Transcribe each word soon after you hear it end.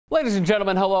Ladies and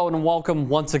gentlemen, hello and welcome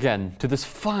once again to this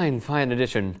fine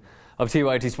edition of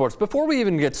TYTSports. Before we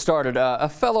even get started, a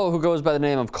fellow who goes by the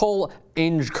name of Cole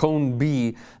Ainge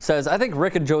B says, I think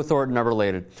Rick and Joe Thornton are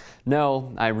related.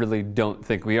 No, I really don't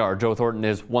think we are. Joe Thornton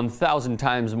is 1,000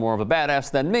 times more of a badass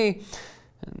than me.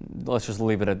 Let's just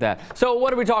leave it at that. So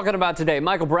what are we talking about today?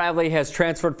 Michael Bradley has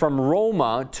transferred from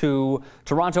Roma to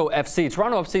Toronto FC.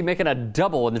 Toronto FC making a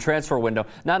double in the transfer window.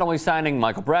 Not only signing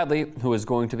Michael Bradley, who is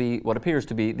going to be what appears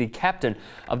to be the captain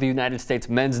of the United States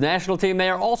men's national team, they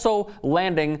are also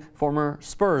landing former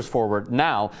Spurs forward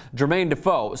now, Jermaine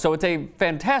Defoe. So it's a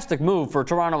fantastic move for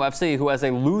Toronto FC, who has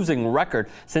a losing record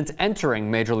since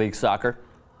entering Major League Soccer.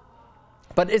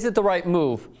 But is it the right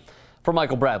move for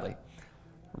Michael Bradley?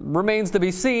 Remains to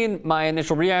be seen. My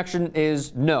initial reaction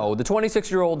is no. The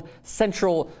 26-year-old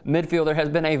central midfielder has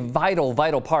been a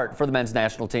vital part for the men's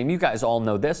national team. You guys all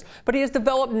know this, but he has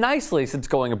developed nicely since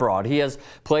going abroad. He has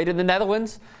played in the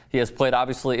Netherlands, he has played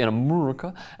obviously in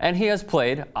America, and he has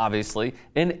played obviously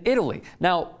in Italy.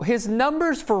 Now, his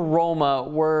numbers for Roma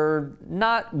were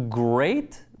not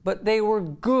great, but they were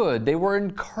good. They were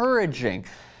encouraging.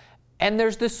 And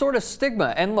there's this sort of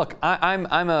stigma, and look, I'm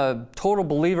a total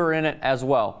believer in it as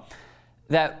well,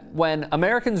 that when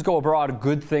Americans go abroad,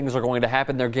 good things are going to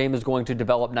happen. Their game is going to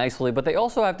develop nicely, but they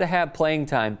also have to have playing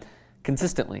time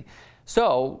consistently.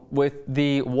 So with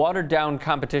the watered-down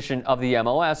competition of the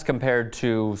MLS compared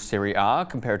to Serie A,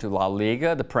 compared to La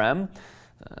Liga, the Prem,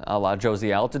 a la Jozy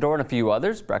Altidore and a few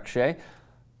others, Breck,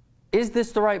 is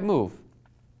this the right move?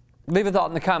 Leave a thought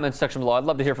in the comments section below. I'd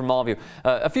love to hear from all of you.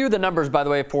 A few of the numbers, by the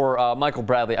way, for Michael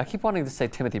Bradley. I keep wanting to say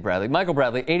Timothy Bradley. Michael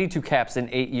Bradley, 82 caps in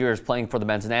 8 years playing for the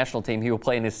men's national team. He will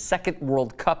play in his second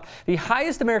World Cup. The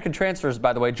highest American transfers,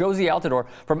 by the way, Jozy Altidore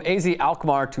from AZ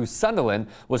Alkmaar to Sunderland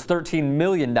was $13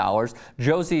 million.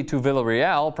 Jozy to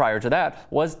Villarreal, prior to that,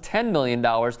 was $10 million.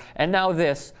 And now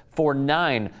this for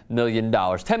 $9 million.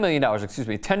 $10 million, excuse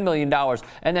me, $10 million.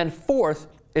 And then fourth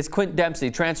is Clint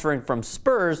Dempsey, transferring from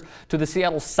Spurs to the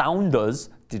Seattle Sounders,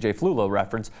 DJ Flulo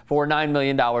reference, for $9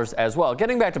 million as well.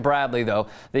 Getting back to Bradley, though,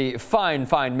 the fine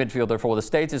midfielder for the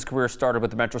States. His career started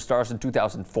with the Metro Stars in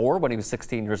 2004 when he was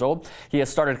 16 years old. He has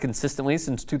started consistently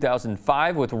since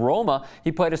 2005 with Roma.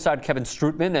 He played aside Kevin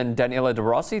Strootman and Daniele De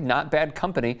Rossi. Not bad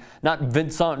company. Not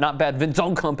bad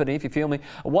Vincent company, if you feel me.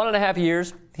 1.5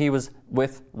 years he was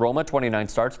with Roma, 29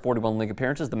 starts, 41 league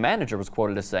appearances. The manager was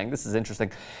quoted as saying, this is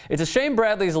interesting, it's a shame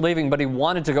Bradley's leaving, but he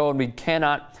wanted to go, and we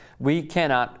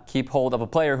cannot keep hold of a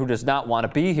player who does not want to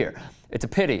be here. It's a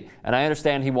pity, and I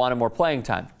understand he wanted more playing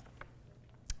time.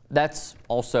 That's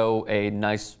also a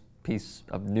nice piece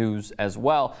of news as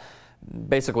well,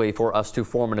 basically for us to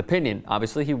form an opinion.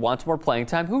 Obviously, he wants more playing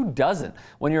time. Who doesn't?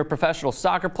 When you're a professional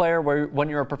soccer player, when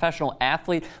you're a professional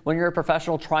athlete, when you're a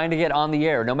professional trying to get on the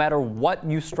air, no matter what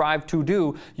you strive to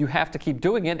do, you have to keep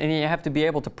doing it, and you have to be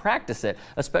able to practice it,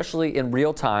 especially in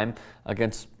real time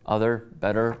against other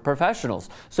better professionals.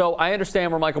 So I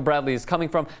understand where Michael Bradley is coming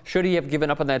from. Should he have given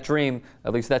up on that dream?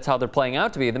 At least that's how they're playing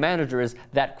out to be. The manager is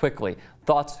that quickly.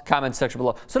 Thoughts, comments section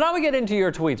below. So now we get into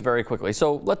your tweets very quickly.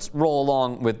 So let's roll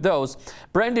along with those.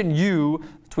 Brandon Yu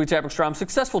tweets Abrockstrom,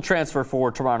 successful transfer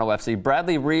for Toronto FC.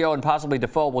 Bradley, Rio, and possibly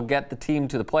Defoe will get the team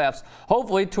to the playoffs,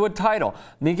 hopefully to a title.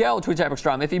 Miguel tweets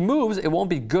Abrockstrom, if he moves, it won't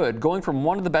be good. Going from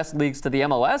one of the best leagues to the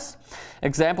MLS?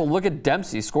 Example, look at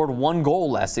Dempsey, scored 1 goal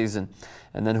last season.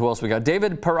 And then who else we got?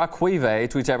 David Paraquive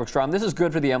tweets Abrockstrom, this is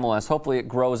good for the MLS. Hopefully it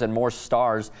grows and more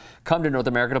stars come to North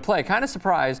America to play. Kind of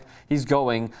surprised he's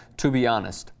going, to be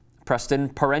honest. Preston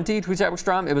Parenti tweets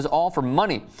Abrockstrom, it was all for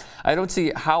money. I don't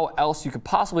see how else you could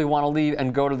possibly want to leave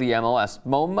and go to the MLS.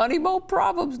 Mo money, mo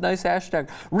problems. Nice hashtag.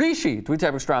 Rishi tweets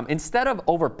Abrockstrom, instead of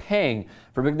overpaying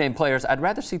for big-name players, I'd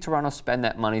rather see Toronto spend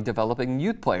that money developing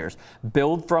youth players.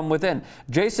 Build from within.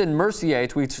 Jason Mercier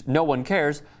tweets, no one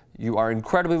cares. You are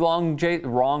incredibly wrong.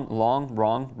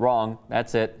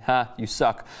 That's it. Ha, you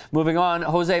suck. Moving on,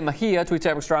 Jose Mejia tweets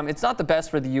Abrockstrom, it's not the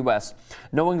best for the U.S.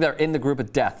 knowing they're in the group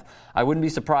of death. I wouldn't be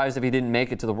surprised if he didn't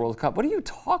make it to the World Cup. What are you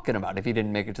talking about if he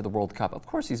didn't make it to the World Cup? Of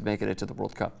course he's making it to the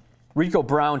World Cup. Rico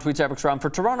Brown tweets Abrockstrom, for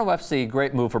Toronto FC,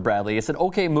 great move for Bradley. It's an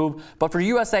okay move, but for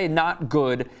USA, not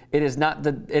good. It is not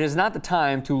the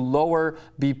time to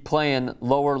be playing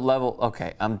lower level.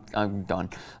 Okay, I'm done.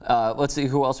 Let's see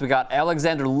who else we got.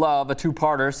 Alexander Love, a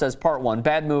two-parter, says part 1,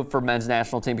 bad move for men's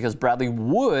national team because Bradley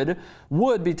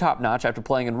would be top-notch after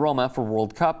playing in Roma for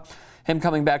World Cup. Him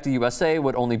coming back to USA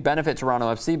would only benefit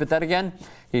Toronto FC, but then again,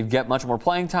 he'd get much more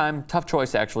playing time. Tough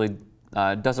choice, actually.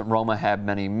 Doesn't Roma have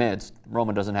many mids?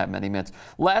 Roma doesn't have many mids.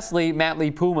 Lastly, Matt Lee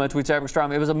Puma tweets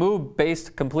Abrockstrom, it was a move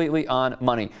based completely on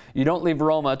money. You don't leave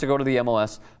Roma to go to the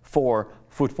MLS for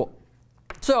football.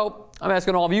 So I'm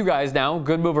asking all of you guys now,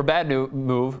 good move or bad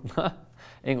move.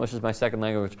 English is my second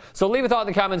language. So leave a thought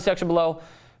in the comments section below.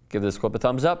 Give this clip a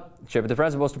thumbs up, share it with your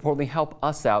friends, and most importantly, help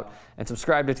us out. And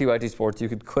subscribe to TYT Sports. You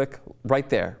could click right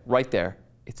there.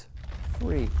 It's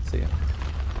free. See ya.